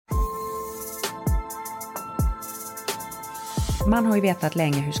Man har ju vetat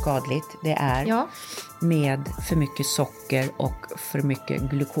länge hur skadligt det är med för mycket socker och för mycket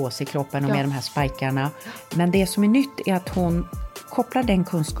glukos i kroppen och med de här spikarna. Men det som är nytt är att hon kopplar den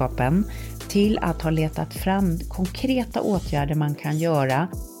kunskapen till att ha letat fram konkreta åtgärder man kan göra.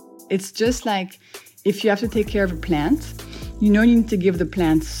 It's just like if you have to take care of a plant, you know you need to give the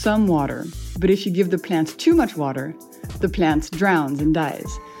plant some water. But if you give the plant too much water, the plant drowns and dies.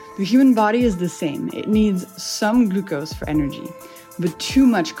 The human body is the same. It needs some glucose for energy, but too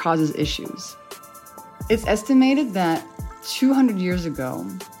much causes issues. It's estimated that 200 years ago,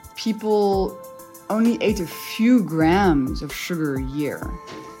 people only ate a few grams of sugar a year.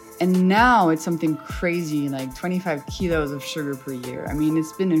 And now it's something crazy, like 25 kilos of sugar per year. I mean,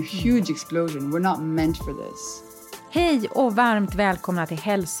 it's been a huge explosion. We're not meant for this. Hej och varmt välkomna till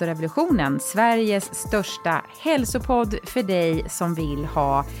Hälsorevolutionen, Sveriges största hälsopodd för dig som vill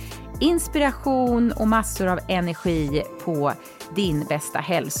ha inspiration och massor av energi på din bästa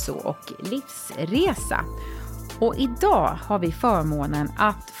hälso- och livsresa. Och idag har vi förmånen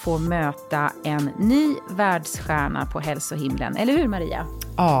att få möta en ny världsstjärna på hälsohimlen. Eller hur, Maria?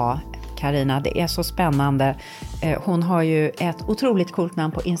 Ja, Carina, det är så spännande. Hon har ju ett otroligt coolt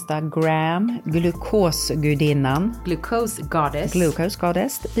namn på Instagram, glukosgudinnan. Glucose Goddess. Glucose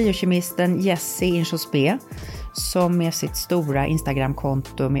Goddess. Biokemisten Jessie Inchauspé, som med sitt stora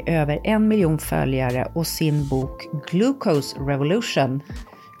Instagramkonto med över 1 miljon följare och sin bok Glucose Revolution,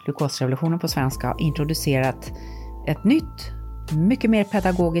 glukosrevolutionen på svenska, har introducerat ett nytt, mycket mer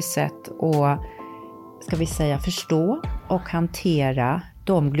pedagogiskt sätt att, ska vi säga, förstå och hantera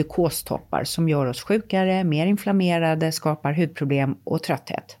de glukostoppar som gör oss sjukare, mer inflammerade, skapar hudproblem och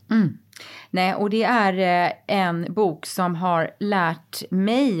trötthet. Nej, och det är en bok som har lärt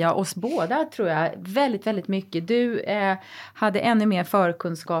mig och oss båda, tror jag, väldigt, väldigt mycket. Du hade ännu mer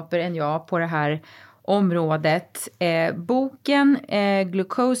förkunskaper än jag på det här området. Boken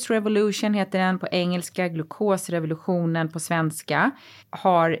Glucose Revolution heter den på engelska, glukosrevolutionen på svenska,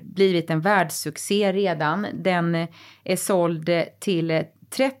 har blivit en världssuccé redan. Den är såld till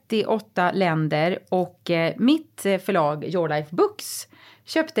 38 länder och mitt förlag Your Life Books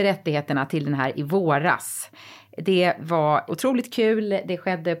köpte rättigheterna till den här i våras. Det var otroligt kul. Det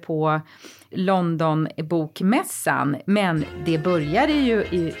skedde på London bokmässan. Men det började ju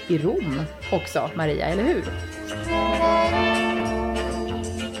i Rom också, Maria, eller hur?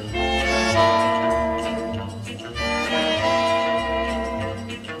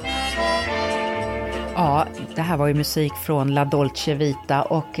 Ja, det här var ju musik från La Dolce Vita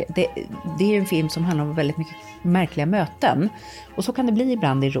och det är en film som handlar om väldigt mycket märkliga möten. Och så kan det bli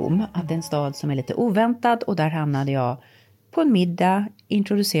ibland i Rom, att det är en stad som är lite oväntad, och där hamnade jag på en middag,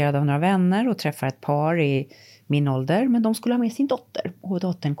 introducerad av några vänner, och träffade ett par i min ålder, men de skulle ha med sin dotter. Och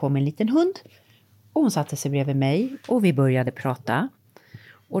dottern kom med en liten hund och hon satte sig bredvid mig och vi började prata.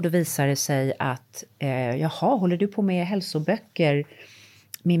 Och då visade det sig att, jaha, håller du på med hälsoböcker?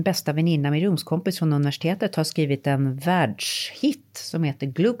 Min bästa väninna, min rumskompis från universitetet, har skrivit en världshit som heter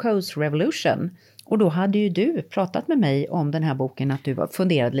Glucose Revolution. Och då hade ju du pratat med mig om den här boken, att du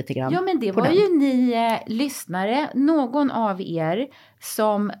funderade lite grann. Ja, men det var ju ni lyssnare, någon av er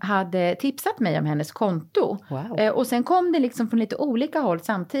som hade tipsat mig om hennes konto. Wow. Och sen kom det liksom från lite olika håll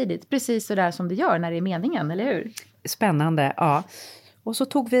samtidigt, precis så där som det gör när det är meningen, eller hur? Spännande, ja. Och så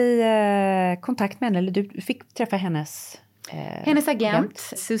tog vi kontakt med henne, eller du fick träffa hennes agent,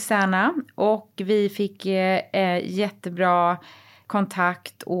 Susanna, och vi fick jättebra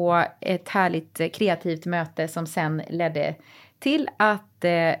kontakt och ett härligt kreativt möte som sen ledde till att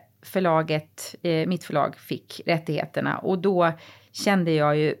mitt förlag fick rättigheterna. Och då kände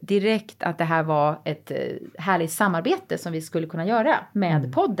jag ju direkt att det här var ett härligt samarbete som vi skulle kunna göra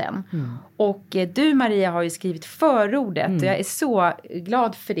med podden. Och du, Maria, har ju skrivit förordet och jag är så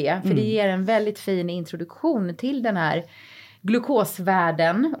glad för det. För det ger en väldigt fin introduktion till den här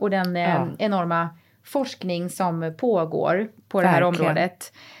glukosvärlden och den enorma forskning som pågår på det här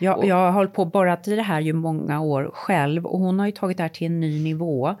området. Jag har hållit på och borrat i det här ju många år själv, och hon har ju tagit det här till en ny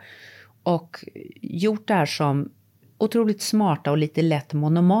nivå och gjort det här som otroligt smarta och lite lätt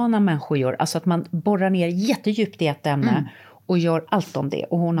monomana människor gör. Alltså att man borrar ner jättedjupt i ett ämne och gör allt om det.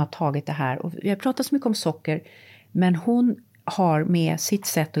 Och hon har tagit det här, och vi har pratat så mycket om socker, men hon har med sitt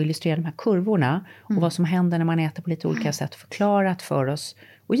sätt att illustrera de här kurvorna och vad som händer när man äter på lite olika sätt förklarat för oss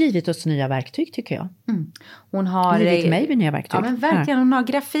och givit oss nya verktyg, tycker jag. Hon har givit mig med nya verktyg. Ja, men verkligen. Hon har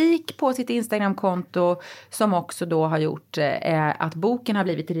grafik på sitt Instagramkonto som också då har gjort att boken har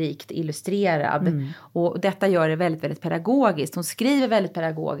blivit rikt illustrerad. Och detta gör det väldigt, väldigt pedagogiskt. Hon skriver väldigt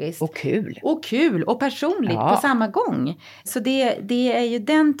pedagogiskt. Och kul. Och personligt på samma gång. Så det är ju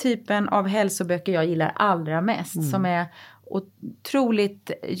den typen av hälsoböcker jag gillar allra mest. Som är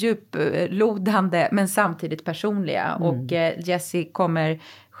otroligt djuplodande men samtidigt personliga. Och Jessie kommer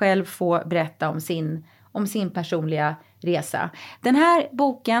själv få berätta om sin personliga resa. Den här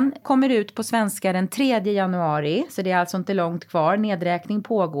boken kommer ut på svenska den 3 januari, så det är alltså inte långt kvar. Nedräkning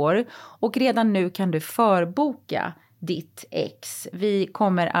pågår och redan nu kan du förboka ditt ex. Vi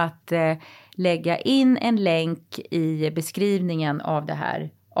kommer att lägga in en länk i beskrivningen av det här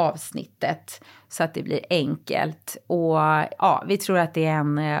avsnittet så att det blir enkelt. Och ja, vi tror att det är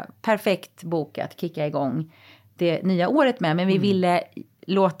en perfekt bok att kicka igång det nya året med. Men vi ville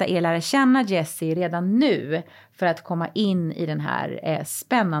låta er lära känna Jessie redan nu för att komma in i den här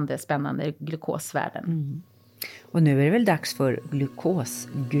spännande glukosvärlden. Och nu är det väl dags för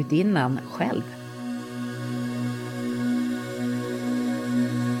glukosgudinnan själv.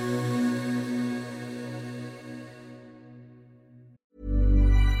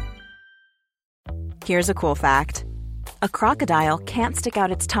 Here's a cool fact. A crocodile can't stick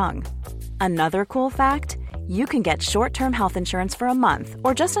out its tongue. Another cool fact, you can get short-term health insurance for a month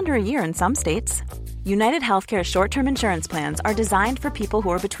or just under a year in some states. United Healthcare short-term insurance plans are designed for people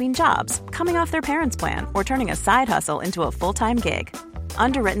who are between jobs, coming off their parents' plan, or turning a side hustle into a full-time gig.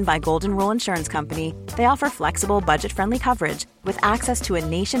 Underwritten by Golden Rule Insurance Company, they offer flexible, budget-friendly coverage with access to a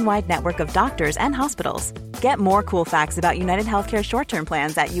nationwide network of doctors and hospitals. Get more cool facts about United Healthcare short-term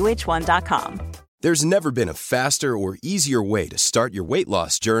plans at uh1.com. There's never been a faster or easier way to start your weight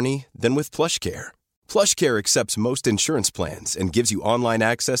loss journey than with PlushCare. PlushCare accepts most insurance plans and gives you online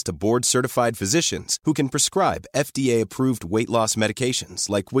access to board-certified physicians who can prescribe FDA-approved weight loss medications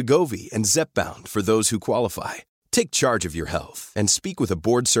like Wegovy and Zepbound for those who qualify. Take charge of your health and speak with a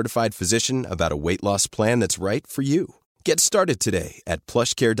board-certified physician about a weight loss plan that's right for you. Get started today at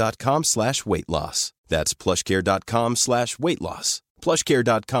plushcare.com/weightloss. That's plushcare.com/weightloss.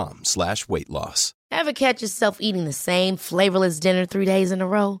 plushcare.com/weightloss. Ever catch yourself eating the same flavorless dinner 3 days in a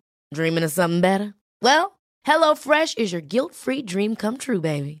row? Dreaming of something better? Well, HelloFresh is your guilt-free dream come true,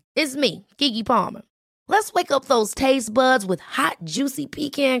 baby. It's me, Keke Palmer. Let's wake up those taste buds with hot, juicy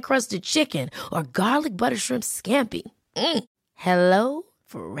pecan-crusted chicken or garlic butter shrimp scampi. Hello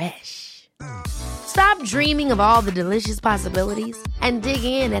Fresh. Stop dreaming of all the delicious possibilities and dig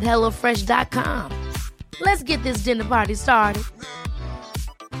in at HelloFresh.com. Let's get this dinner party started.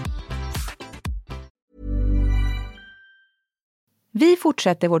 Vi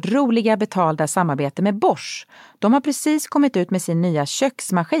fortsätter vårt roliga betalda samarbete med Bosch. De har precis kommit ut med sin nya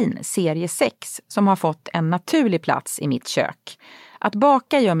köksmaskin, serie 6, som har fått en naturlig plats i mitt kök. Att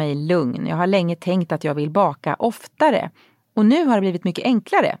baka gör mig lugn. Jag har länge tänkt att jag vill baka oftare. Och nu har det blivit mycket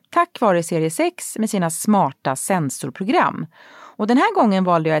enklare, tack vare serie 6 med sina smarta sensorprogram. Och den här gången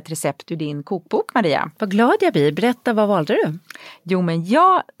valde jag ett recept ur din kokbok, Maria. Vad glad jag blir. Berätta, vad valde du? Jo, men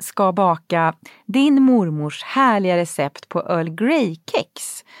jag ska baka din mormors härliga recept på Earl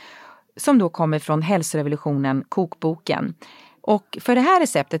Grey-kex. Som då kommer från Hälsorevolutionen, kokboken. Och för det här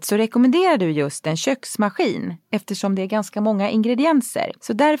receptet så rekommenderar du just en köksmaskin eftersom det är ganska många ingredienser.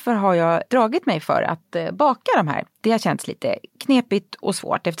 Så därför har jag dragit mig för att baka de här. Det har känts lite knepigt och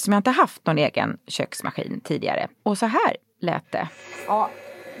svårt eftersom jag inte haft någon egen köksmaskin tidigare. Och så här lät det. Ja,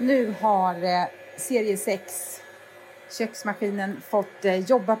 nu har serie 6 köksmaskinen fått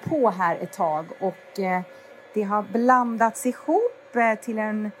jobba på här ett tag och det har blandats ihop till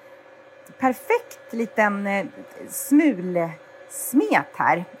en perfekt liten smulsmet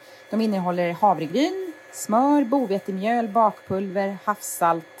här. De innehåller havregryn, smör, bovetemjöl, bakpulver,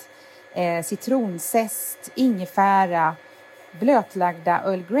 havssalt, citronzest, ingefära, blötlagda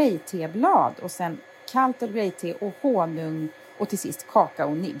Earl Grey-teblad och sen kallt Earl Grey-te och honung och till sist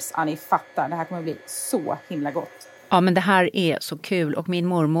kakaonibs. Ja, ni fattar, det här kommer att bli så himla gott. Ja, men det här är så kul och min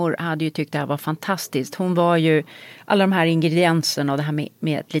mormor hade ju tyckt det här var fantastiskt. Hon var ju alla de här ingredienserna och det här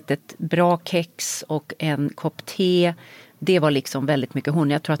med ett litet bra kex och en kopp te. Det var liksom väldigt mycket hon.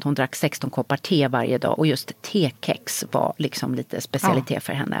 Jag tror att hon drack 16 koppar te varje dag och just tekex var liksom lite specialitet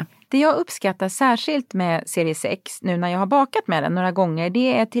för henne. Det jag uppskattar särskilt med serie 6 nu när jag har bakat med den några gånger,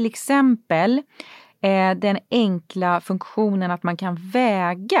 det är till exempel den enkla funktionen att man kan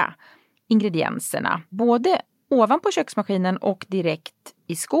väga ingredienserna. Både ovanpå köksmaskinen och direkt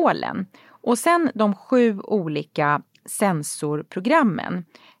i skålen. Och sen de 7 olika sensorprogrammen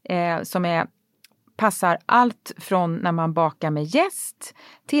som passar allt från när man bakar med jäst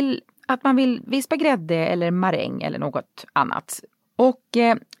till att man vill vispa grädde eller maräng eller något annat. Och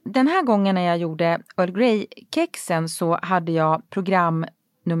den här gången när jag gjorde Earl Grey-kexen så hade jag program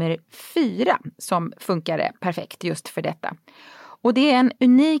nummer 4 som funkade perfekt just för detta. Och det är en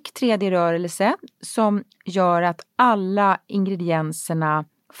unik 3D-rörelse som gör att alla ingredienserna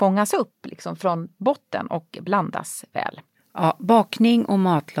fångas upp liksom från botten och blandas väl. Ja, bakning och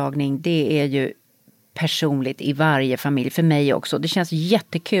matlagning, det är ju personligt i varje familj, för mig också. Det känns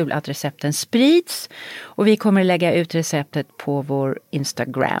jättekul att recepten sprids och vi kommer lägga ut receptet på vår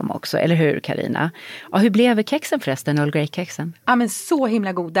Instagram också, eller hur Carina? Ja, hur blev kexen förresten, Earl Grey-kexen? Ja, men så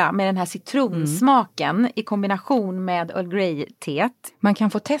himla goda med den här citronsmaken i kombination med Earl Grey-teet. Man kan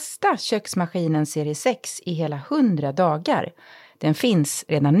få testa köksmaskinen serie 6 i hela 100 dagar. Den finns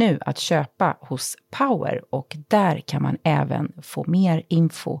redan nu att köpa hos Power och där kan man även få mer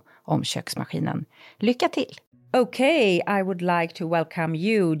info om köksmaskinen. Lycka till! Okay, I would like to welcome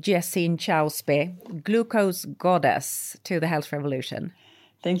you, Jessine Chausby, Glucose Goddess, to the Health Revolution.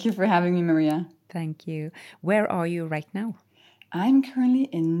 Thank you for having me, Maria. Thank you. Where are you right now? I'm currently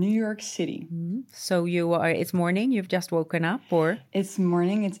in New York City. So it's morning, you've just woken up, or? It's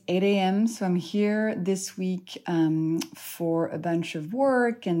morning, it's 8 a.m. So I'm here this week for a bunch of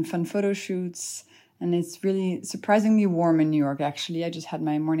work and fun photo shoots. And it's really surprisingly warm in New York, actually. I just had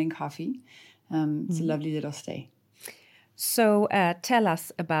my morning coffee. It's a lovely little stay. So tell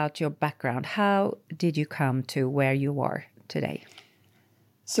us about your background. How did you come to where you are today?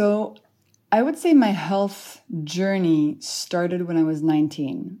 So I would say my health journey started when I was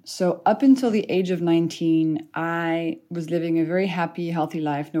 19. So up until the age of 19, I was living a very happy, healthy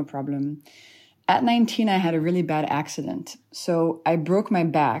life, no problem. At 19, I had a really bad accident. So I broke my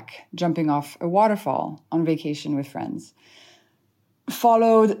back jumping off a waterfall on vacation with friends.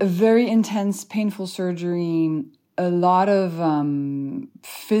 Followed a very intense, painful surgery. A lot of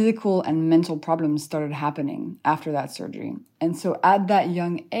physical and mental problems started happening after that surgery. And so at that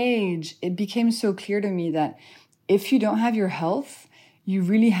young age, it became so clear to me that if you don't have your health, you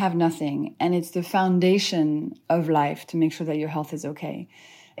really have nothing. And it's the foundation of life to make sure that your health is okay.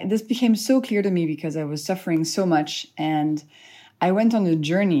 And this became so clear to me because I was suffering so much. And I went on a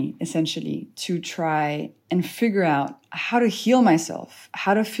journey, essentially, to try and figure out how to heal myself,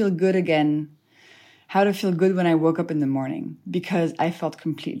 how to feel good again, how to feel good when I woke up in the morning, because I felt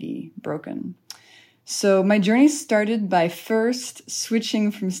completely broken. So my journey started by first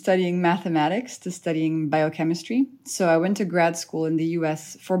switching from studying mathematics to studying biochemistry. So I went to grad school in the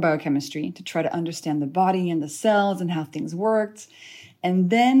US for biochemistry to try to understand the body and the cells and how things worked. And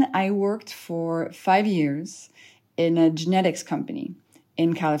then I worked for 5 years in a genetics company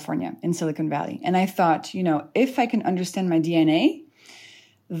in California, in Silicon Valley. And I thought, if I can understand my DNA,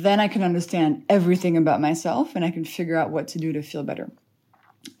 then I can understand everything about myself and I can figure out what to do to feel better.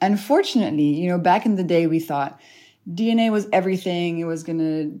 Unfortunately, back in the day, we thought DNA was everything. It was going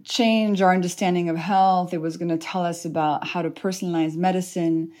to change our understanding of health. It was going to tell us about how to personalize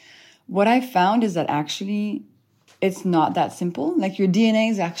medicine. What I found is that actually it's not that simple. Like your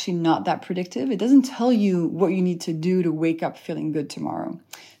DNA is actually not that predictive. It doesn't tell you what you need to do to wake up feeling good tomorrow.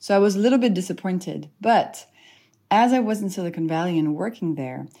 So I was a little bit disappointed. But as I was in Silicon Valley and working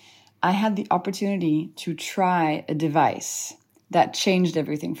there, I had the opportunity to try a device that changed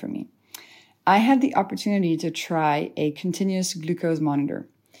everything for me. I had the opportunity to try a continuous glucose monitor,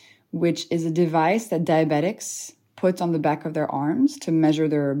 which is a device that diabetics put on the back of their arms to measure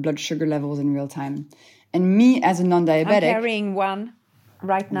their blood sugar levels in real time. And me as a non-diabetic... I'm carrying one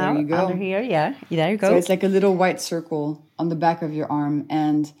right now. There you go. Under here, yeah. There you go. So it's like a little white circle on the back of your arm.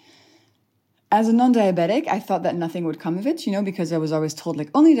 And as a non-diabetic, I thought that nothing would come of it, because I was always told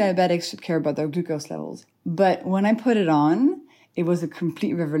only diabetics should care about their glucose levels. But when I put it on, it was a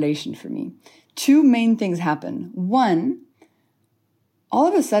complete revelation for me. Two main things happened. One, all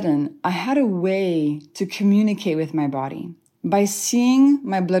of a sudden, I had a way to communicate with my body. By seeing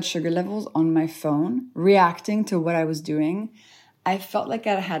my blood sugar levels on my phone, reacting to what I was doing, I felt like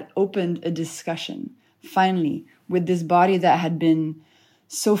I had opened a discussion, finally, with this body that had been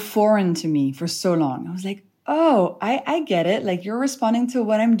so foreign to me for so long. I was like, oh, I get it. You're responding to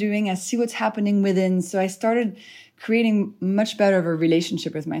what I'm doing. I see what's happening within. So I started creating much better of a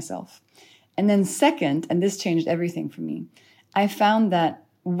relationship with myself. And then second, and this changed everything for me, I found that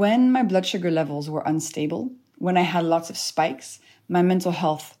when my blood sugar levels were unstable, when I had lots of spikes, my mental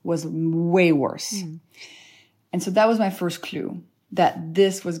health was way worse. And so that was my first clue that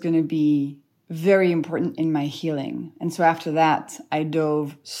this was going to be very important in my healing. And so after that, I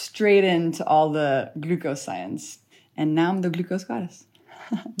dove straight into all the glucose science. And now I'm the glucose goddess.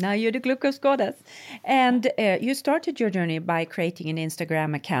 Now you're the glucose goddess. And you started your journey by creating an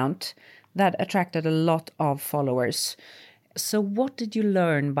Instagram account that attracted a lot of followers. So what did you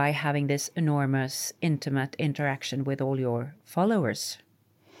learn by having this enormous, intimate interaction with all your followers?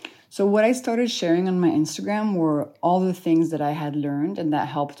 So what I started sharing on my Instagram were all the things that I had learned and that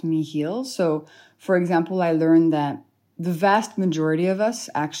helped me heal. So, for example, I learned that the vast majority of us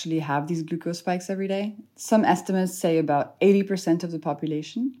actually have these glucose spikes every day. Some estimates say about 80% of the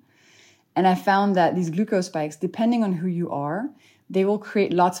population. And I found that these glucose spikes, depending on who you are, they will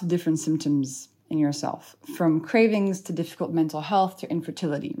create lots of different symptoms in yourself, from cravings to difficult mental health to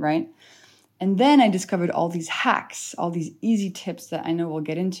infertility, right? And then I discovered all these hacks, all these easy tips that I know we'll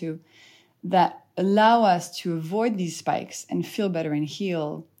get into that allow us to avoid these spikes and feel better and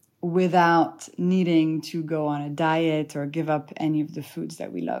heal without needing to go on a diet or give up any of the foods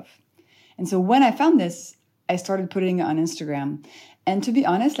that we love. And so when I found this, I started putting it on Instagram. And to be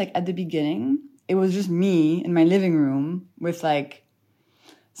honest, like at the beginning, it was just me in my living room with like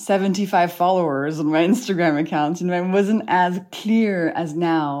 75 followers on my Instagram account. And it wasn't as clear as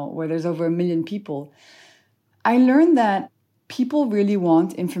now, where there's over 1 million people. I learned that people really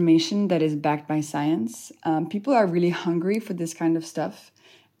want information that is backed by science. People are really hungry for this kind of stuff,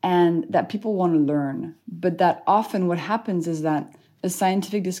 and that people want to learn. But that often what happens is that a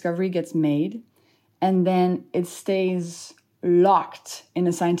scientific discovery gets made, and then it stays locked in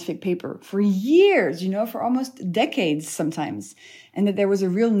a scientific paper for years, for almost decades sometimes. And that there was a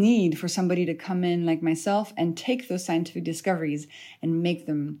real need for somebody to come in like myself and take those scientific discoveries and make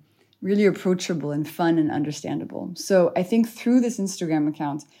them really approachable and fun and understandable. So I think through this Instagram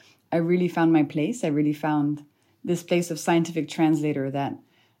account, I really found my place. I really found this place of scientific translator that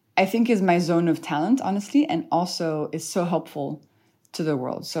I think is my zone of talent, honestly, and also is so helpful to the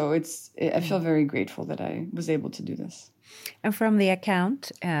world. So I feel very grateful that I was able to do this. And from the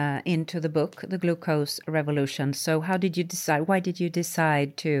account into the book, The Glucose Revolution, so why did you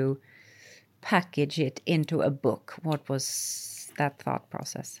decide to package it into a book? What was that thought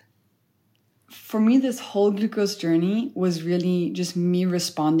process? For me, this whole glucose journey was really just me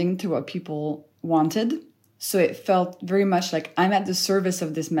responding to what people wanted. So it felt very much like I'm at the service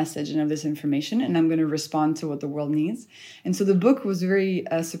of this message and of this information, and I'm going to respond to what the world needs. And so the book was very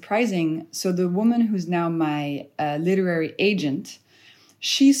surprising. So the woman who's now my literary agent,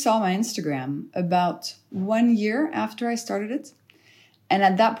 she saw my Instagram about 1 year after I started it. And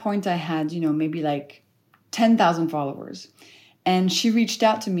at that point, I had, maybe like 10,000 followers. And she reached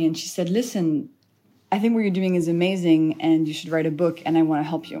out to me and she said, listen, I think what you're doing is amazing and you should write a book and I want to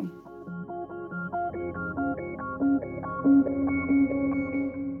help you.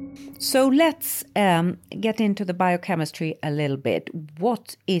 So let's get into the biochemistry a little bit.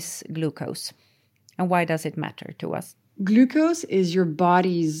 What is glucose and why does it matter to us? Glucose is your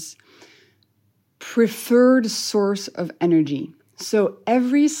body's preferred source of energy. So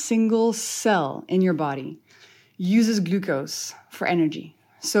every single cell in your body uses glucose for energy.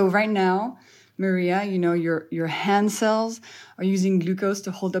 So right now, Maria, your hand cells are using glucose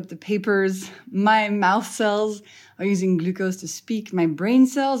to hold up the papers. My mouth cells are using glucose to speak. My brain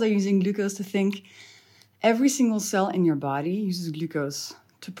cells are using glucose to think. Every single cell in your body uses glucose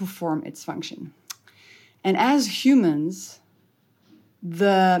to perform its function. And as humans,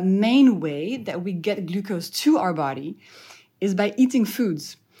 the main way that we get glucose to our body is by eating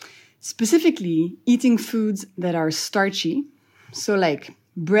foods. Specifically, eating foods that are starchy. So like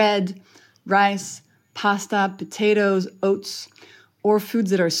bread, rice, pasta, potatoes, oats, or foods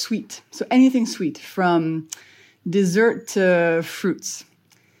that are sweet. So anything sweet, from dessert to fruits.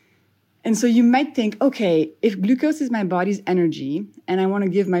 And so you might think, okay, if glucose is my body's energy and I want to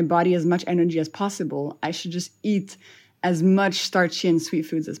give my body as much energy as possible, I should just eat as much starchy and sweet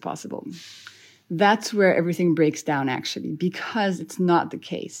foods as possible. That's where everything breaks down, actually, because it's not the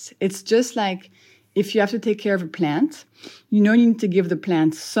case. It's just like if you have to take care of a plant, you need to give the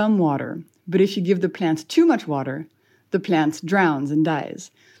plant some water. But if you give the plant too much water, the plant drowns and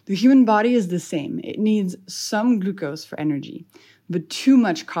dies. The human body is the same. It needs some glucose for energy, but too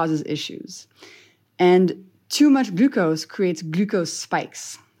much causes issues. And too much glucose creates glucose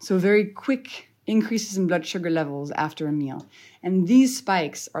spikes. So very quick increases in blood sugar levels after a meal. And these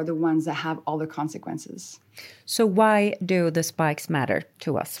spikes are the ones that have all the consequences. So why do the spikes matter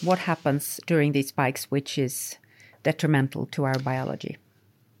to us? What happens during these spikes which is detrimental to our biology?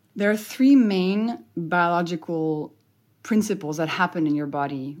 There are 3 main biological principles that happen in your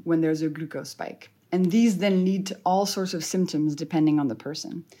body when there's a glucose spike. And these then lead to all sorts of symptoms depending on the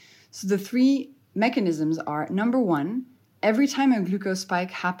person. So the 3 mechanisms are, number 1, every time a glucose spike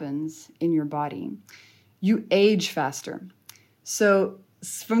happens in your body, you age faster. So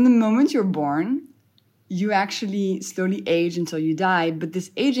from the moment you're born, you actually slowly age until you die. But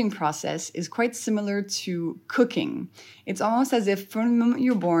this aging process is quite similar to cooking. It's almost as if from the moment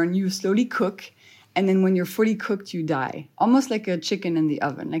you're born, you slowly cook. And then when you're fully cooked, you die. Almost like a chicken in the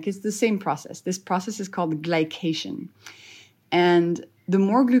oven. Like it's the same process. This process is called glycation. And the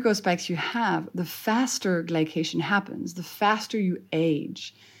more glucose spikes you have, the faster glycation happens, the faster you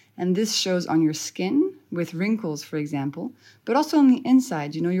age. And this shows on your skin with wrinkles, for example, but also on the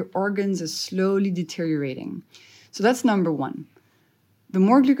inside. Your organs are slowly deteriorating. So that's number one. The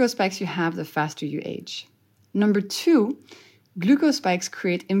more glucose spikes you have, the faster you age. Number two, glucose spikes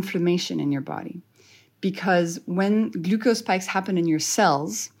create inflammation in your body. Because when glucose spikes happen in your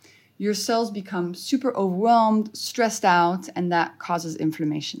cells become super overwhelmed, stressed out, and that causes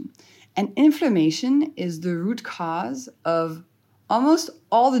inflammation. And inflammation is the root cause of almost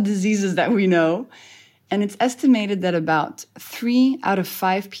all the diseases that we know. And it's estimated that about 3 out of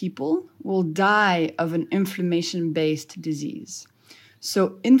 5 people will die of an inflammation-based disease.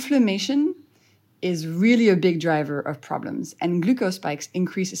 So inflammation is really a big driver of problems, and glucose spikes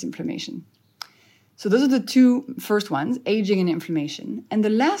increases inflammation. So those are the two first ones, aging and inflammation. And the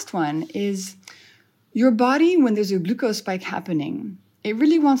last one is your body, when there's a glucose spike happening, it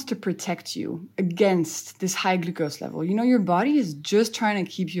really wants to protect you against this high glucose level. Your body is just trying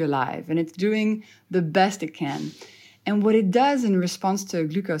to keep you alive, and it's doing the best it can. And what it does in response to a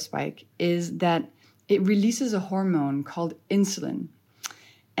glucose spike is that it releases a hormone called insulin.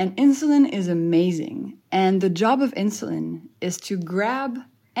 And insulin is amazing. And the job of insulin is to grab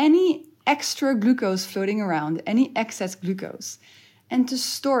any extra glucose floating around, any excess glucose, and to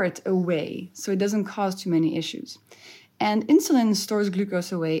store it away so it doesn't cause too many issues. And insulin stores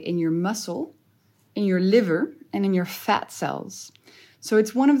glucose away in your muscle, in your liver, and in your fat cells. So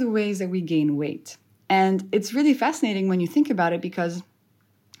it's one of the ways that we gain weight. And it's really fascinating when you think about it, because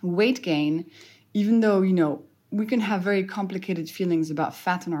weight gain, even though, we can have very complicated feelings about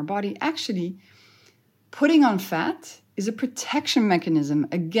fat in our body, actually, putting on fat is a protection mechanism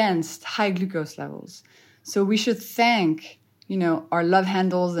against high glucose levels. So we should thank our love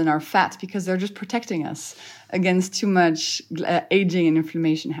handles and our fats, because they're just protecting us against too much aging and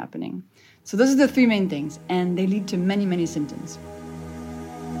inflammation happening. So those are the 3 main things, and they lead to many, many symptoms.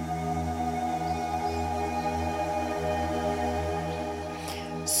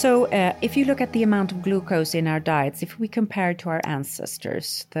 So if you look at the amount of glucose in our diets, if we compare it to our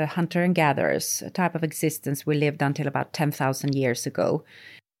ancestors, the hunter and gatherers, a type of existence we lived until about 10,000 years ago,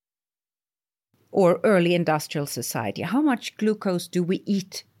 or early industrial society, how much glucose do we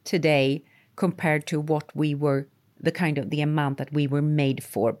eat today compared to what we were, the amount that we were made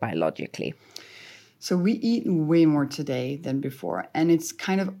for biologically? So we eat way more today than before. And it's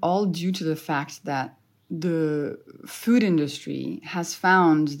kind of all due to the fact that the food industry has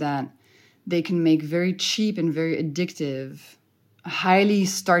found that they can make very cheap and very addictive, highly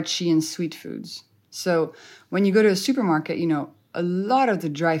starchy and sweet foods. So when you go to a supermarket, a lot of the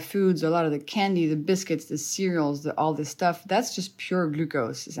dry foods, a lot of the candy, the biscuits, the cereals, all this stuff, that's just pure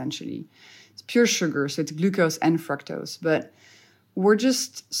glucose, essentially. It's pure sugar, so it's glucose and fructose. But we're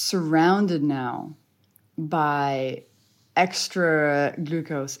just surrounded now by extra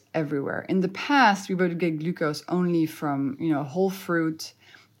glucose everywhere. In the past, we would get glucose only from, whole fruit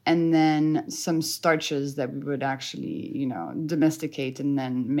and then some starches that we would actually, domesticate and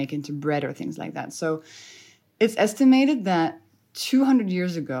then make into bread or things like that. So it's estimated that 200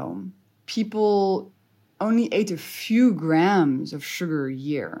 years ago, people only ate a few grams of sugar a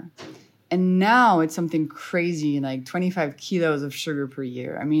year. And now it's something crazy, like 25 kilos of sugar per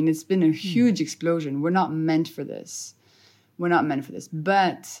year. I mean, it's been a huge explosion. We're not meant for this.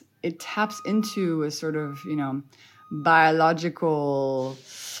 But it taps into a sort of, biological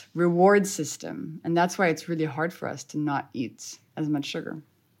reward system. And that's why it's really hard for us to not eat as much sugar.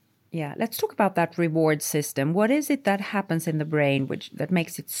 Yeah, let's talk about that reward system. What is it that happens in the brain that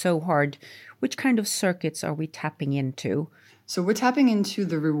makes it so hard? Which kind of circuits are we tapping into? So we're tapping into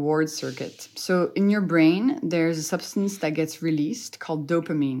the reward circuit. So in your brain, there's a substance that gets released called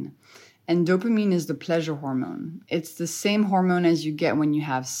dopamine. And dopamine is the pleasure hormone. It's the same hormone as you get when you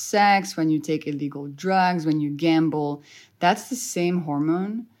have sex, when you take illegal drugs, when you gamble. That's the same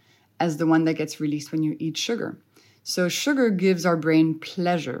hormone as the one that gets released when you eat sugar. So sugar gives our brain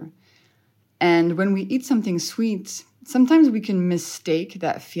pleasure. And when we eat something sweet, sometimes we can mistake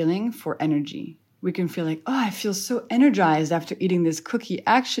that feeling for energy. We can feel like, I feel so energized after eating this cookie.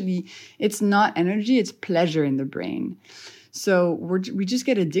 Actually, it's not energy, it's pleasure in the brain. So we just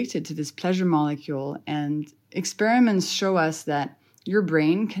get addicted to this pleasure molecule, and experiments show us that your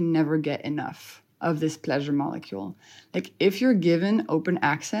brain can never get enough of this pleasure molecule. Like if you're given open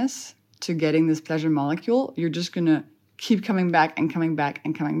access to getting this pleasure molecule, you're just going to keep coming back and coming back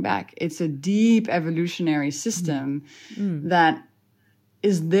and coming back. It's a deep evolutionary system that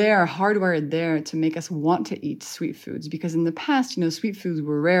is there, hardwired there to make us want to eat sweet foods. Because in the past, sweet foods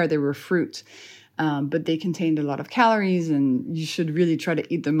were rare. They were fruit. but they contained a lot of calories, and you should really try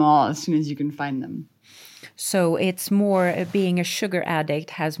to eat them all as soon as you can find them. So it's more, being a sugar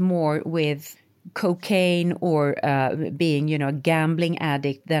addict has more with cocaine or being, a gambling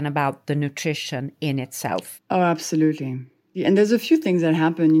addict than about the nutrition in itself. Oh, absolutely. Yeah, and there's a few things that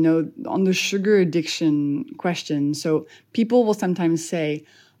happen, on the sugar addiction question. So people will sometimes say,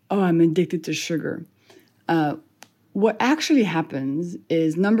 oh, I'm addicted to sugar. What actually happens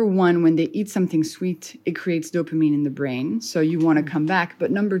is, number one, when they eat something sweet, it creates dopamine in the brain. So you want to come back.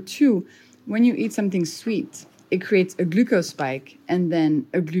 But number two, when you eat something sweet, it creates a glucose spike and then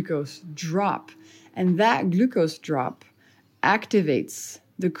a glucose drop. And that glucose drop activates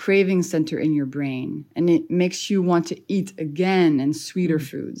the craving center in your brain, and it makes you want to eat again and sweeter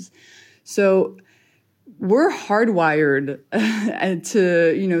foods. So we're hardwired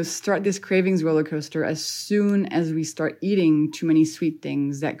to, start this cravings roller coaster as soon as we start eating too many sweet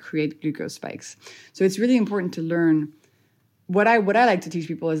things that create glucose spikes. So it's really important to learn. What I like to teach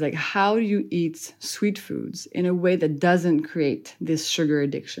people is like, how do you eat sweet foods in a way that doesn't create this sugar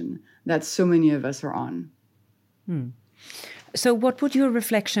addiction that so many of us are on? So what would your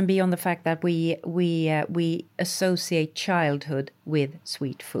reflection be on the fact that we associate childhood with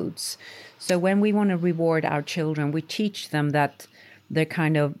sweet foods? So when we want to reward our children, we teach them that they're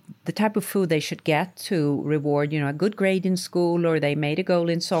kind of the type of food they should get to reward, a good grade in school, or they made a goal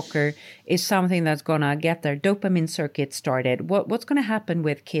in soccer, is something that's going to get their dopamine circuit started. What's going to happen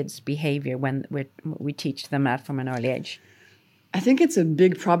with kids' behavior when we teach them that from an early age? I think it's a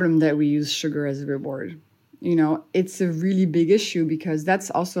big problem that we use sugar as a reward. It's a really big issue because that's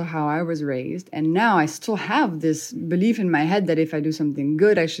also how I was raised. And now I still have this belief in my head that if I do something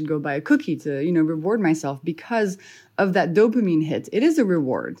good, I should go buy a cookie to, reward myself because of that dopamine hit. It is a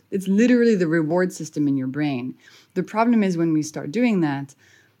reward. It's literally the reward system in your brain. The problem is when we start doing that,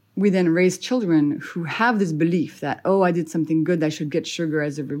 we then raise children who have this belief that, oh, I did something good, I should get sugar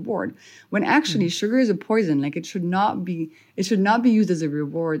as a reward. When actually sugar is a poison. Like it should not be used as a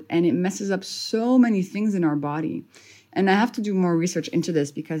reward, and it messes up so many things in our body. And I have to do more research into this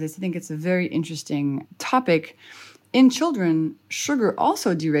because I think it's a very interesting topic. In children, sugar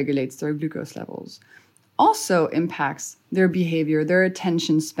also deregulates their glucose levels, also impacts their behavior, their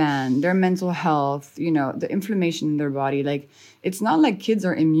attention span, their mental health, the inflammation in their body. Like, it's not like kids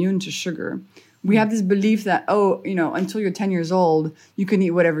are immune to sugar. We have this belief that, until you're 10 years old, you can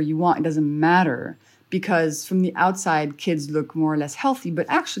eat whatever you want. It doesn't matter because from the outside, kids look more or less healthy. But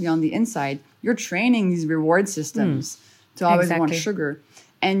actually on the inside, you're training these reward systems to always want sugar.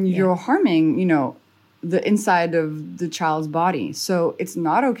 And you're harming, the inside of the child's body. So it's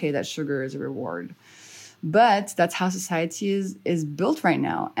not okay that sugar is a reward. But that's how society is built right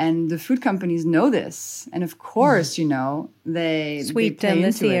now. And the food companies know this. And of course, they sweeten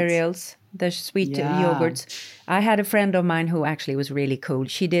the cereals, the sweet yogurts. I had a friend of mine who actually was really cool.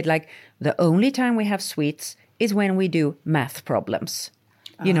 She did the only time we have sweets is when we do math problems.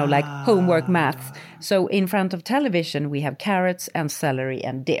 Like homework math. So in front of television, we have carrots and celery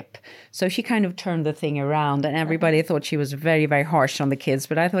and dip. So she kind of turned the thing around, and everybody thought she was very, very harsh on the kids.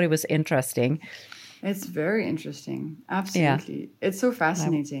 But I thought it was interesting. It's very interesting. Absolutely. Yeah. It's so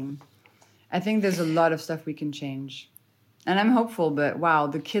fascinating. I think there's a lot of stuff we can change. And I'm hopeful, but wow,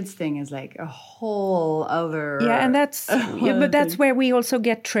 the kids thing is like a whole other... Yeah, and that's where we also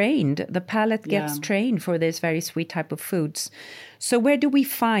get trained. The palate gets trained for this very sweet type of foods. So where do we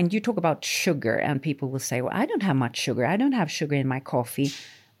find... You talk about sugar, and people will say, well, I don't have much sugar. I don't have sugar in my coffee.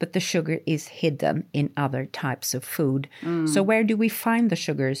 But the sugar is hidden in other types of food. So where do we find the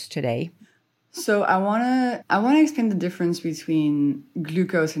sugars today? So I want to explain the difference between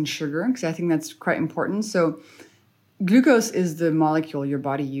glucose and sugar, because I think that's quite important. So glucose is the molecule your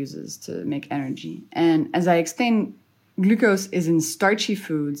body uses to make energy. And as I explained, glucose is in starchy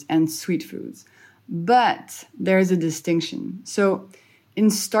foods and sweet foods. But there is a distinction. So in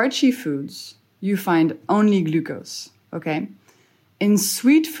starchy foods, you find only glucose, okay? In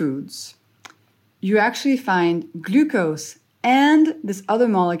sweet foods, you actually find glucose and this other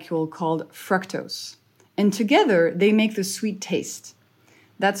molecule called fructose. And together, they make the sweet taste.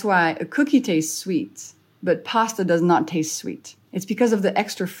 That's why a cookie tastes sweet, but pasta does not taste sweet. It's because of the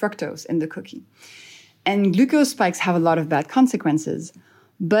extra fructose in the cookie. And glucose spikes have a lot of bad consequences.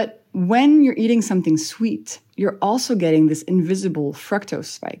 But when you're eating something sweet, you're also getting this invisible fructose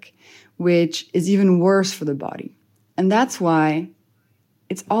spike, which is even worse for the body. And that's why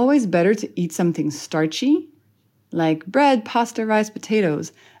it's always better to eat something starchy, like bread, pasta, rice,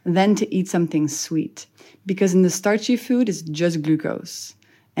 potatoes, than to eat something sweet. Because in the starchy food, it's just glucose.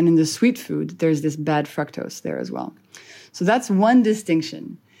 And in the sweet food, there's this bad fructose there as well. So that's one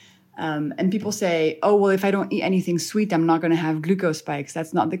distinction. And people say, oh, well, if I don't eat anything sweet, I'm not going to have glucose spikes.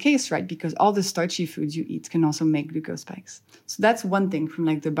 That's not the case, right? Because all the starchy foods you eat can also make glucose spikes. So that's one thing from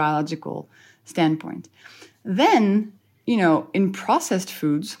like the biological standpoint. Then, in processed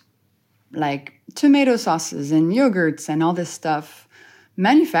foods, like tomato sauces and yogurts and all this stuff,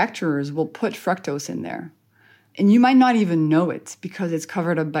 manufacturers will put fructose in there. And you might not even know it because it's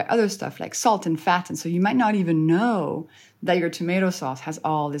covered up by other stuff like salt and fat. And so you might not even know that your tomato sauce has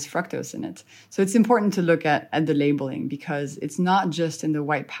all this fructose in it. So it's important to look at the labeling because it's not just in the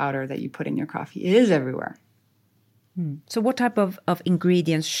white powder that you put in your coffee. It is everywhere. So what type of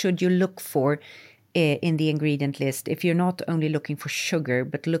ingredients should you look for in the ingredient list if you're not only looking for sugar,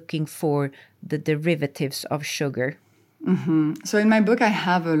 but looking for the derivatives of sugar? Mm-hmm. So in my book, I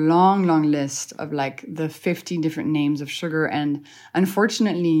have a long, long list of like the 50 different names of sugar. And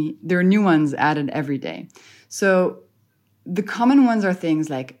unfortunately, there are new ones added every day. So the common ones are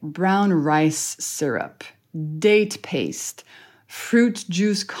things like brown rice syrup, date paste, fruit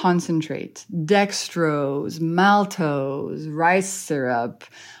juice concentrate, dextrose, maltose, rice syrup,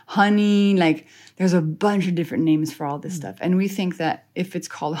 honey. Like there's a bunch of different names for all this stuff. And we think that if it's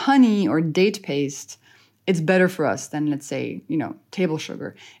called honey or date paste, it's better for us than, let's say, table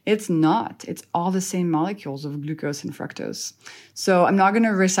sugar. It's not. It's all the same molecules of glucose and fructose. So I'm not going to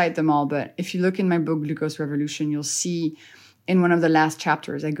recite them all, but if you look in my book, Glucose Revolution, you'll see in one of the last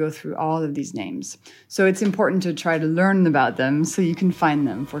chapters, I go through all of these names. So it's important to try to learn about them so you can find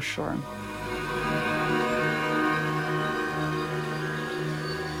them for sure.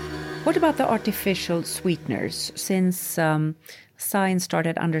 What about the artificial sweeteners? Since science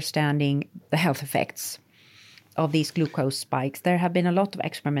started understanding the health effects of these glucose spikes, there have been a lot of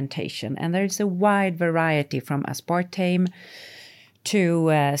experimentation, and there's a wide variety from aspartame to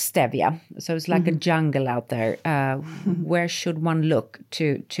stevia. So it's like a jungle out there. Where should one look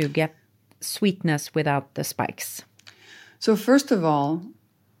to get sweetness without the spikes? So first of all,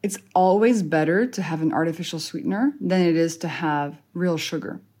 it's always better to have an artificial sweetener than it is to have real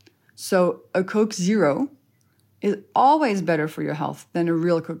sugar. So a Coke Zero is always better for your health than a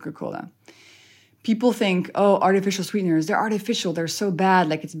real Coca-Cola. People think, oh, artificial sweeteners, they're artificial, they're so bad,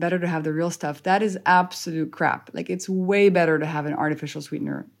 like it's better to have the real stuff. That is absolute crap. Like it's way better to have an artificial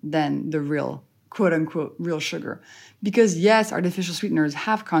sweetener than the real, quote unquote, real sugar. Because yes, artificial sweeteners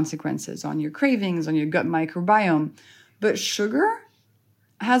have consequences on your cravings, on your gut microbiome, but sugar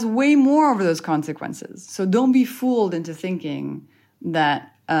has way more of those consequences. So don't be fooled into thinking that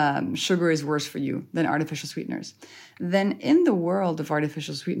sugar is worse for you than artificial sweeteners. Then in the world of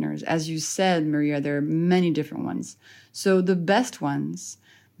artificial sweeteners, as you said, Maria, there are many different ones. So the best ones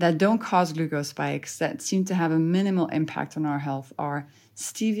that don't cause glucose spikes, that seem to have a minimal impact on our health are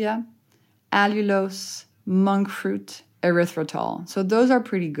stevia, allulose, monk fruit, erythritol. So those are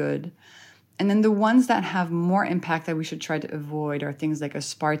pretty good. And then the ones that have more impact that we should try to avoid are things like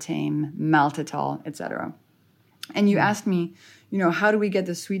aspartame, maltitol, etc. And you asked me, how do we get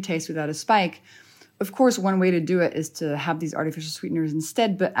the sweet taste without a spike? Of course, one way to do it is to have these artificial sweeteners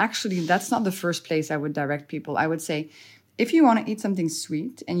instead, but actually that's not the first place I would direct people. I would say, if you want to eat something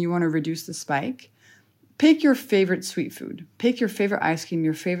sweet and you want to reduce the spike, pick your favorite sweet food. Pick your favorite ice cream,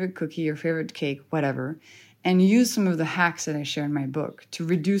 your favorite cookie, your favorite cake, whatever, and use some of the hacks that I share in my book to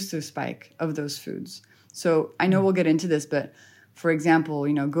reduce the spike of those foods. So I know we'll get into this, but for example,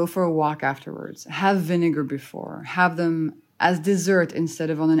 go for a walk afterwards, have vinegar before, have them as dessert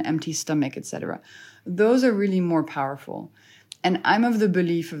instead of on an empty stomach, etc. Those are really more powerful. And I'm of the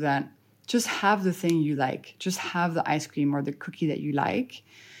belief of that just have the thing you like. Just have the ice cream or the cookie that you like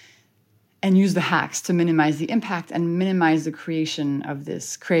and use the hacks to minimize the impact and minimize the creation of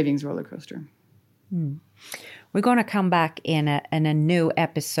this cravings roller coaster. We're going to come back in a new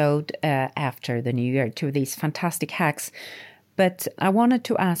episode after the new year to these fantastic hacks. But I wanted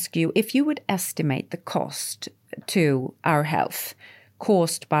to ask you if you would estimate the cost to our health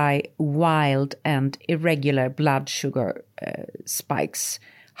caused by wild and irregular blood sugar spikes.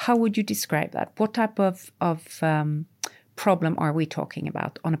 How would you describe that? What type of problem are we talking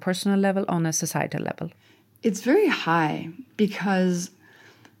about on a personal level, on a societal level? It's very high because,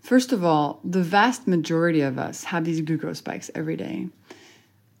 first of all, the vast majority of us have these glucose spikes every day.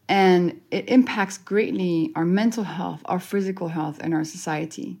 And it impacts greatly our mental health, our physical health, and our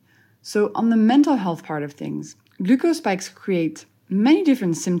society. So on the mental health part of things, glucose spikes create many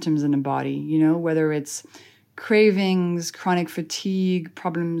different symptoms in the body, whether it's cravings, chronic fatigue,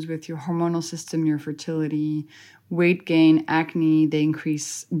 problems with your hormonal system, your fertility, weight gain, acne. They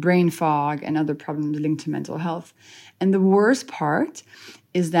increase brain fog and other problems linked to mental health. And the worst part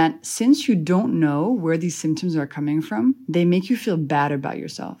is that since you don't know where these symptoms are coming from, they make you feel bad about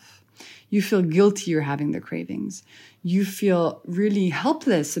yourself. You feel guilty you're having the cravings. You feel really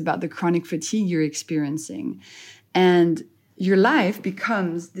helpless about the chronic fatigue you're experiencing. And your life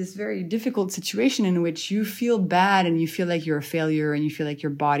becomes this very difficult situation in which you feel bad and you feel like you're a failure and you feel like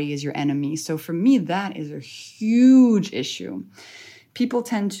your body is your enemy. So for me, that is a huge issue. People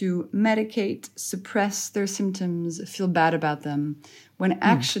tend to medicate, suppress their symptoms, feel bad about them, when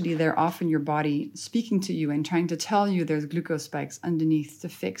actually they're often your body speaking to you and trying to tell you there's glucose spikes underneath to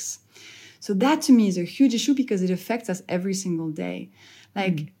fix. So that to me is a huge issue because it affects us every single day.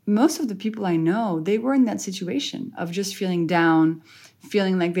 Like most of the people I know, they were in that situation of just feeling down,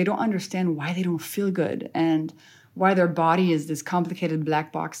 feeling like they don't understand why they don't feel good and why their body is this complicated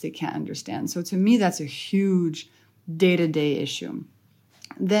black box they can't understand. So to me, that's a huge day-to-day issue.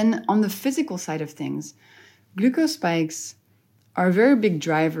 Then on the physical side of things, glucose spikes are a very big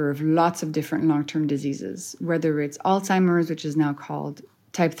driver of lots of different long-term diseases, whether it's Alzheimer's, which is now called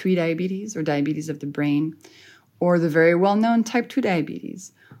type 3 diabetes or diabetes of the brain, or the very well-known type 2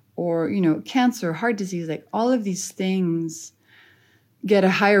 diabetes, or, cancer, heart disease. Like all of these things get a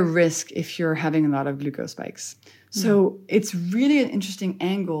higher risk if you're having a lot of glucose spikes. So it's really an interesting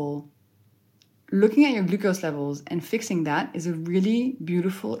angle. Looking at your glucose levels and fixing that is a really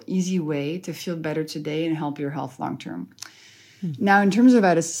beautiful, easy way to feel better today and help your health long-term. Now, in terms of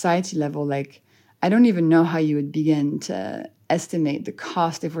at a society level, like, I don't even know how you would begin to estimate the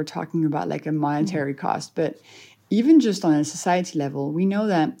cost if we're talking about like a monetary cost. But even just on a society level, we know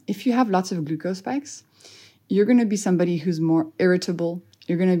that if you have lots of glucose spikes, you're going to be somebody who's more irritable.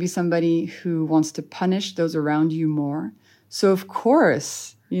 You're going to be somebody who wants to punish those around you more. So of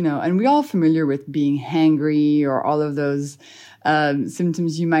course, and we're all familiar with being hangry or all of those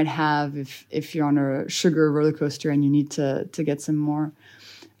symptoms you might have if you're on a sugar roller coaster and you need to get some more.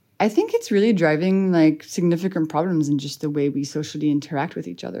 I think it's really driving like significant problems in just the way we socially interact with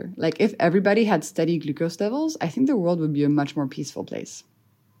each other. Like if everybody had steady glucose levels, I think the world would be a much more peaceful place.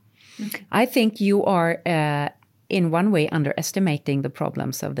 I think you are in one way underestimating the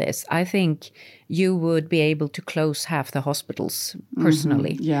problems of this. I think you would be able to close half the hospitals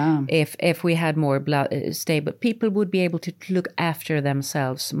personally. Yeah. If we had more stable, people would be able to look after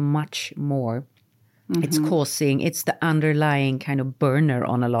themselves much more. It's the underlying kind of burner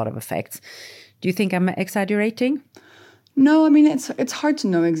on a lot of effects. Do you think I'm exaggerating? No, I mean, it's hard to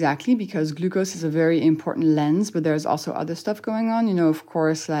know exactly because glucose is a very important lens, but there's also other stuff going on. Of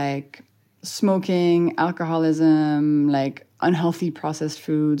course, like smoking, alcoholism, like unhealthy processed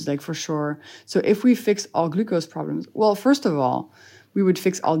foods, like for sure. So if we fix all glucose problems, well, first of all, we would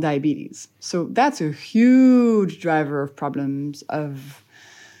fix all diabetes. So that's a huge driver of problems, of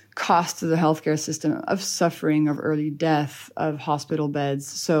cost to the healthcare system, of suffering, of early death, of hospital beds.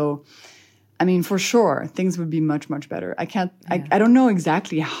 So, I mean, for sure, things would be much, much better. I don't know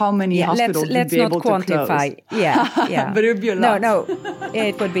exactly how many hospitals would be able to close. Let's not quantify. Yeah. But it would be a lot. No,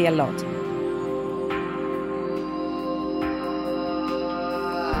 it would be a lot.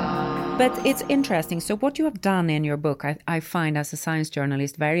 But it's interesting. So what you have done in your book, I find as a science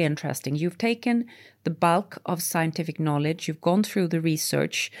journalist very interesting. You've taken the bulk of scientific knowledge, you've gone through the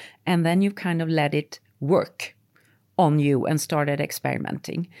research, and then you've kind of let it work on you and started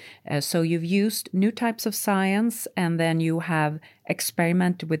experimenting. So you've used new types of science, and then you have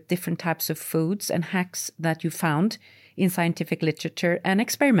experimented with different types of foods and hacks that you found in scientific literature and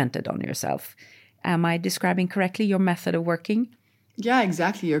experimented on yourself. Am I describing correctly your method of working? Yeah,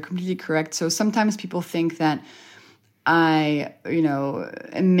 exactly. You're completely correct. So sometimes people think that I,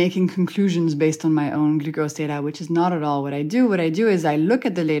 am making conclusions based on my own glucose data, which is not at all what I do. What I do is I look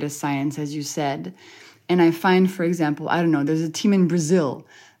at the latest science, as you said, and I find, for example, there's a team in Brazil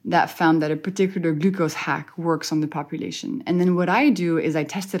that found that a particular glucose hack works on the population. And then what I do is I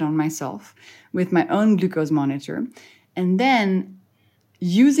test it on myself with my own glucose monitor. And then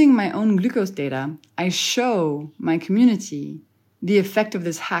using my own glucose data, I show my community the effect of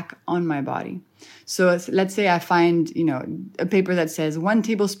this hack on my body. So let's say I find, a paper that says 1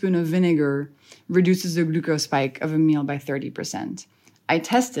 tablespoon of vinegar reduces the glucose spike of a meal by 30%. I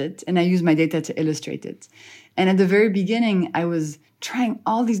test it and I use my data to illustrate it. And at the very beginning, I was trying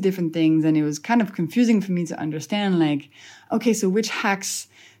all these different things and it was kind of confusing for me to understand, like, okay, so which hacks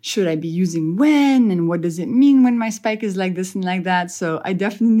should I be using when? And what does it mean when my spike is like this and like that? So I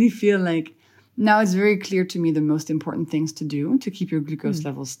definitely feel like now it's very clear to me the most important things to do to keep your glucose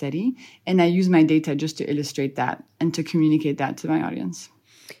levels steady. And I use my data just to illustrate that and to communicate that to my audience.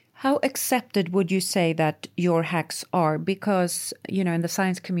 How accepted would you say that your hacks are? Because, in the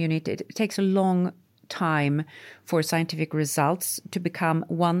science community, it takes a long time for scientific results to become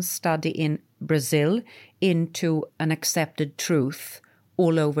one study in Brazil into an accepted truth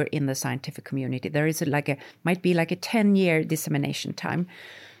all over in the scientific community. There is might be like a 10-year dissemination time.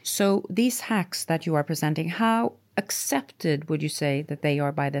 So these hacks that you are presenting, how accepted would you say that they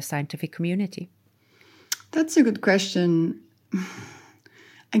are by the scientific community? That's a good question.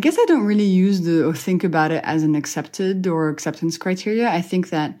 I guess I don't really use or think about it as an accepted or acceptance criteria. I think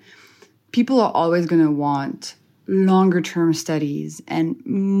that people are always going to want longer term studies and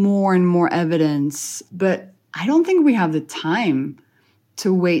more evidence, but I don't think we have the time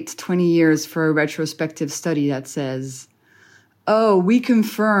to wait 20 years for a retrospective study that says, oh, we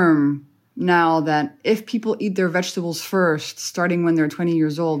confirm now that if people eat their vegetables first, starting when they're 20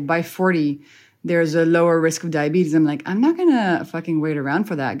 years old, by 40, there's a lower risk of diabetes. I'm like, I'm not going to fucking wait around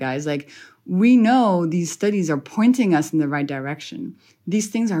for that, guys. Like, we know these studies are pointing us in the right direction. These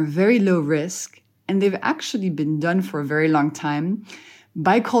things are very low risk, and they've actually been done for a very long time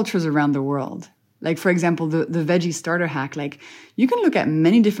by cultures around the world. Like, for example, the veggie starter hack. Like, you can look at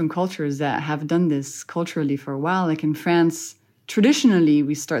many different cultures that have done this culturally for a while. Like in France, traditionally,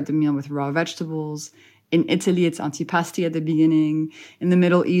 we start the meal with raw vegetables. In Italy, it's antipasti at the beginning. In the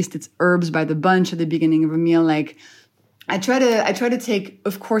Middle East, it's herbs by the bunch at the beginning of a meal. Like, I try to take,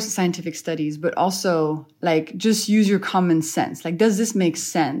 of course, scientific studies, but also like just use your common sense. Like, does this make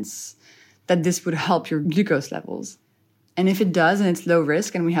sense that this would help your glucose levels? And if it does, and it's low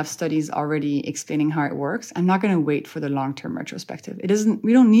risk, and we have studies already explaining how it works, I'm not going to wait for the long-term retrospective.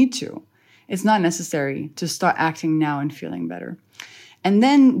 We don't need to. It's not necessary to start acting now and feeling better. And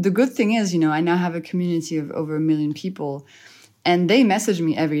then the good thing is, I now have a community of over 1 million people, and they message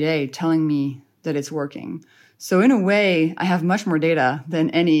me every day telling me that it's working. So in a way, I have much more data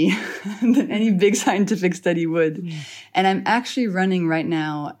than any big scientific study would. Mm. And I'm actually running right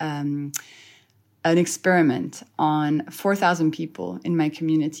now an experiment on 4,000 people in my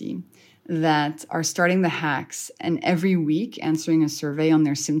community that are starting the hacks and every week answering a survey on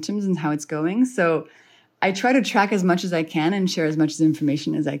their symptoms and how it's going. So I try to track as much as I can and share as much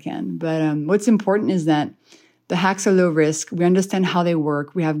information as I can. But what's important is that the hacks are low risk. We understand how they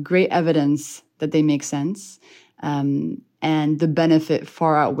work. We have great evidence that they make sense. And the benefit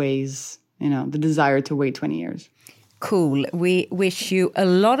far outweighs, the desire to wait 20 years. Cool. We wish you a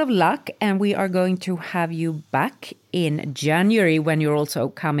lot of luck, and we are going to have you back in January when you're also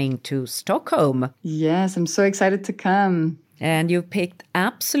coming to Stockholm. Yes, I'm so excited to come. And you picked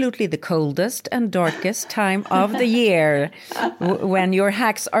absolutely the coldest and darkest time of the year when your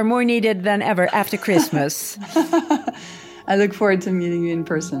hacks are more needed than ever after Christmas. I look forward to meeting you in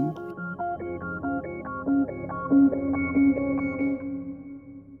person.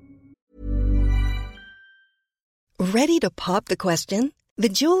 Ready to pop the question? The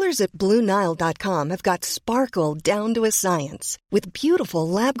jewelers at BlueNile.com have got sparkle down to a science with beautiful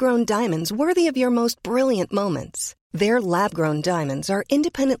lab-grown diamonds worthy of your most brilliant moments. Their lab-grown diamonds are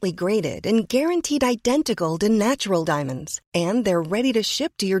independently graded and guaranteed identical to natural diamonds, and they're ready to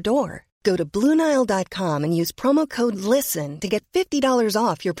ship to your door. Go to BlueNile.com and use promo code LISTEN to get $50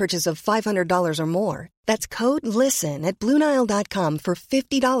 off your purchase of $500 or more. That's code LISTEN at BlueNile.com for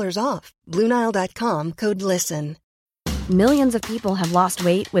 $50 off. BlueNile.com, code LISTEN. Millions of people have lost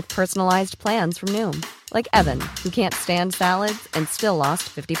weight with personalized plans from Noom. Like Evan, who can't stand salads and still lost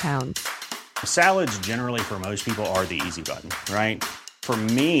 50 pounds. Salads generally for most people are the easy button, right? For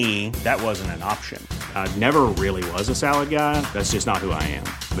me, that wasn't an option. I never really was a salad guy. That's just not who I am.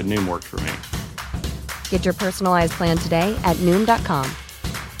 But Noom worked for me. Get your personalized plan today at Noom.com.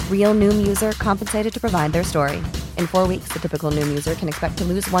 Real Noom user compensated to provide their story. In 4 weeks, the typical Noom user can expect to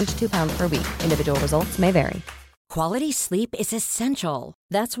lose 1 to 2 pounds per week. Individual results may vary. Quality sleep is essential.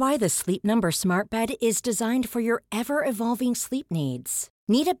 That's why the Sleep Number Smart Bed is designed for your ever-evolving sleep needs.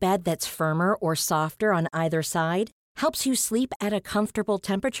 Need a bed that's firmer or softer on either side? Helps you sleep at a comfortable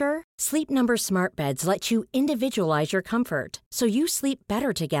temperature? Sleep Number Smart Beds let you individualize your comfort, so you sleep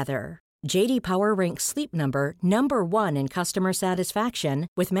better together. J.D. Power ranks Sleep Number #1 in customer satisfaction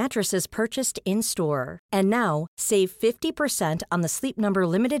with mattresses purchased in-store. And now, save 50% on the Sleep Number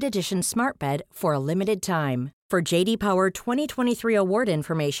Limited Edition Smart Bed for a limited time. For J.D. Power 2023 award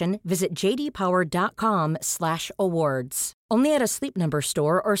information, visit jdpower.com/awards. Only at a Sleep Number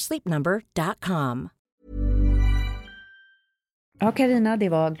store or sleepnumber.com. Ja, Carina, det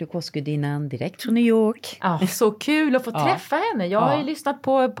var glukosgudinnan direkt från New York. Ja, så kul att få träffa henne. Jag har ju lyssnat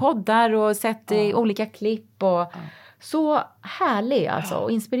på poddar och sett olika klipp. Och så härlig alltså,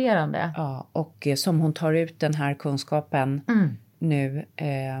 och inspirerande. Ja, och som hon tar ut den här kunskapen nu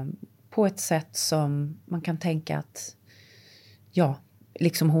på ett sätt som man kan tänka att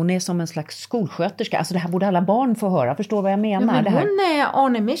liksom hon är som en slags skolsköterska. Alltså det här borde alla barn få höra. Förstår vad jag menar? Ja, men hon är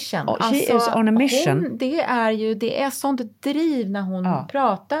on a mission. She is on a mission. Det är sånt driv när hon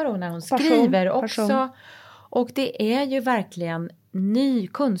pratar och när hon skriver också. Passion. Och det är ju verkligen ny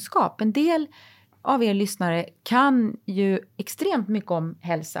kunskap. En del av er lyssnare kan ju extremt mycket om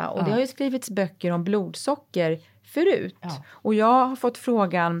hälsa. Och det har ju skrivits böcker om blodsocker förut. Ja. Och jag har fått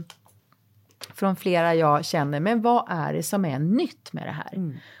frågan från flera jag känner. Men vad är det som är nytt med det här?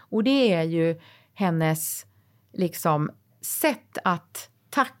 Mm. Och det är ju hennes liksom sätt att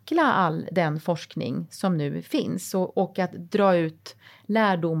tackla all den forskning som nu finns. Och att dra ut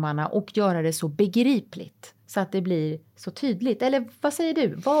lärdomarna och göra det så begripligt. Så att det blir så tydligt. Eller vad säger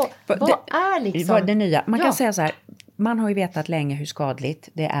du? Vad är liksom... Vad det nya? Man kan säga så här. Man har ju vetat länge hur skadligt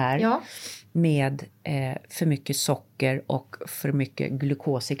det är med för mycket socker och för mycket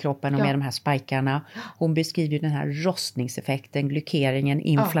glukos i kroppen och med de här spikarna. Hon beskriver ju den här rostningseffekten, glykeringen,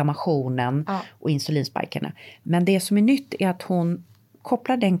 inflammationen och insulinspikarna. Men det som är nytt är att hon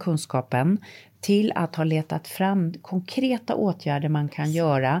kopplar den kunskapen till att ha letat fram konkreta åtgärder man kan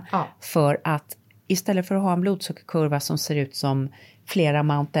göra för att istället för att ha en blodsockerkurva som ser ut som flera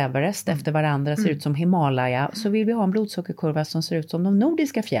Mount Everest efter varandra, ser ut som Himalaya, så vill vi ha en blodsockerkurva som ser ut som de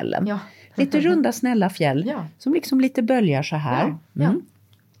nordiska fjällen. Ja. Lite runda, snälla fjäll som liksom lite böljar så här. Ja. Mm.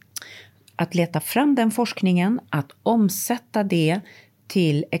 Att leta fram den forskningen, att omsätta det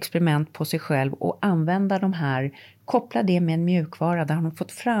till experiment på sig själv och använda de här, koppla det med en mjukvara där hon har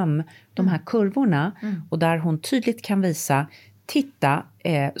fått fram de här kurvorna och där hon tydligt kan visa, titta,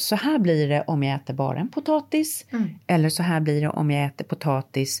 så här blir det om jag äter bara en potatis. Eller så här blir det om jag äter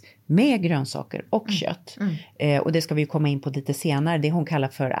potatis med grönsaker och kött. Och det ska vi komma in på lite senare. Det hon kallar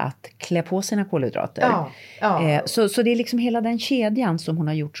för att klä på sina kolhydrater. Så det är liksom hela den kedjan som hon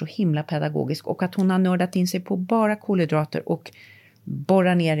har gjort så himla pedagogisk. Och att hon har nördat in sig på bara kolhydrater och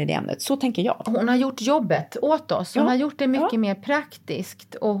borra ner i det ämnet. Så tänker jag. Hon har gjort jobbet åt oss. Hon har gjort det mycket mer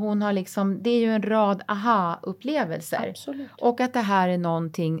praktiskt. Och hon har liksom, det är ju en rad aha-upplevelser. Absolut. Och att det här är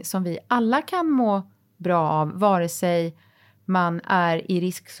någonting som vi alla kan må bra av. Vare sig man är i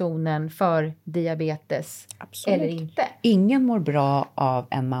riskzonen för diabetes eller inte. Ingen mår bra av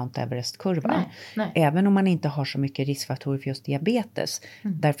en Mount Everest-kurva. Nej. Även om man inte har så mycket riskfaktorer för just diabetes.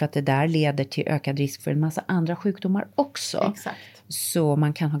 Därför att det där leder till ökad risk för en massa andra sjukdomar också. Exakt. Så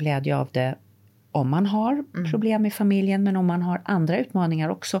man kan ha glädje av det om man har problem i familjen, men om man har andra utmaningar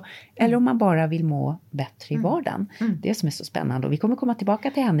också. Eller om man bara vill må bättre i vardagen. Det som är så spännande. Och vi kommer komma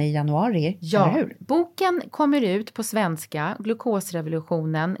tillbaka till henne i januari, eller hur? Boken kommer ut på svenska.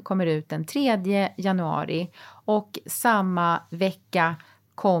 Glukosrevolutionen kommer ut den 3 januari. Och samma vecka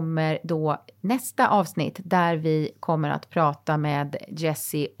kommer då nästa avsnitt där vi kommer att prata med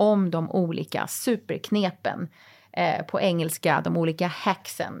Jessie om de olika superknepen. På engelska, de olika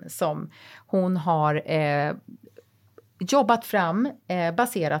hacksen som hon har jobbat fram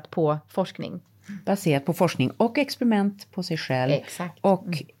baserat på forskning. Baserat på forskning och experiment på sig själv. Exakt.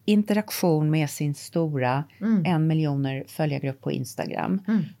 Och interaktion med sin stora 1 miljoner följargrupp på Instagram.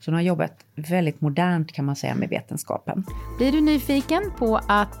 Så hon har jobbat väldigt modernt kan man säga med vetenskapen. Blir du nyfiken på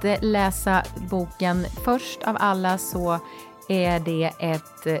att läsa boken först av alla så är det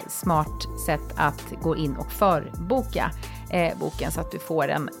ett smart sätt att gå in och förboka boken så att du får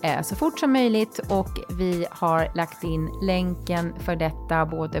den så fort som möjligt. Och vi har lagt in länken för detta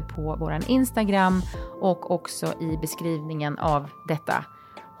både på våran Instagram och också i beskrivningen av detta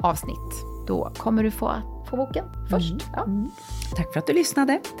avsnitt. Då kommer du få boken först. Tack för att du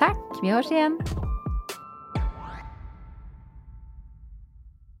lyssnade. Tack, vi hörs igen.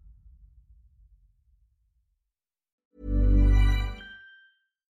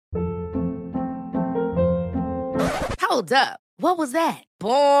 Hold up. What was that?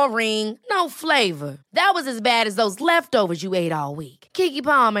 Boring. No flavor. That was as bad as those leftovers you ate all week. Keke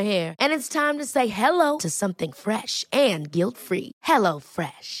Palmer here, and it's time to say hello to something fresh and guilt-free. Hello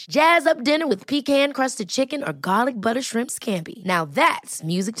Fresh. Jazz up dinner with pecan-crusted chicken or garlic butter shrimp scampi. Now that's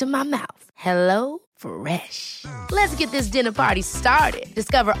music to my mouth. Hello Fresh. Let's get this dinner party started.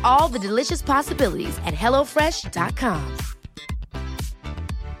 Discover all the delicious possibilities at hellofresh.com.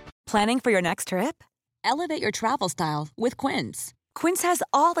 Planning for your next trip? Elevate your travel style with Quince. Quince has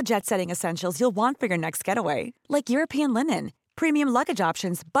all the jet-setting essentials you'll want for your next getaway, like European linen, premium luggage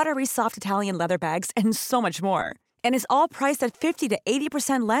options, buttery soft Italian leather bags, and so much more. And is all priced at 50 to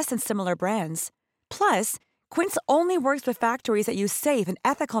 80% less than similar brands. Plus, Quince only works with factories that use safe and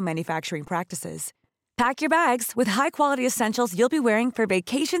ethical manufacturing practices. Pack your bags with high-quality essentials you'll be wearing for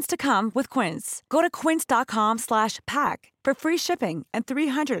vacations to come with Quince. Go to quince.com/pack for free shipping and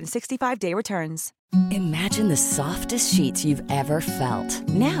 365-day returns. Imagine the softest sheets you've ever felt.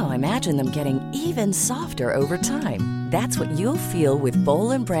 Now imagine them getting even softer over time. That's what you'll feel with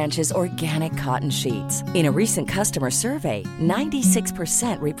Boll & Branch's organic cotton sheets. In a recent customer survey,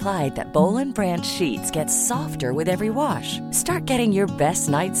 96% replied that Boll & Branch sheets get softer with every wash. Start getting your best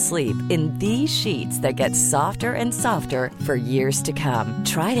night's sleep in these sheets that get softer and softer for years to come.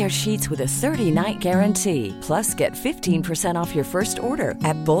 Try their sheets with a 30-night guarantee. Plus, get 15% off your first order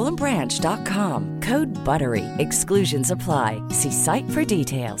at bollandbranch.com. Code BUTTERY. Exclusions apply. See site for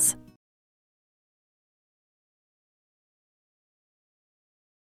details.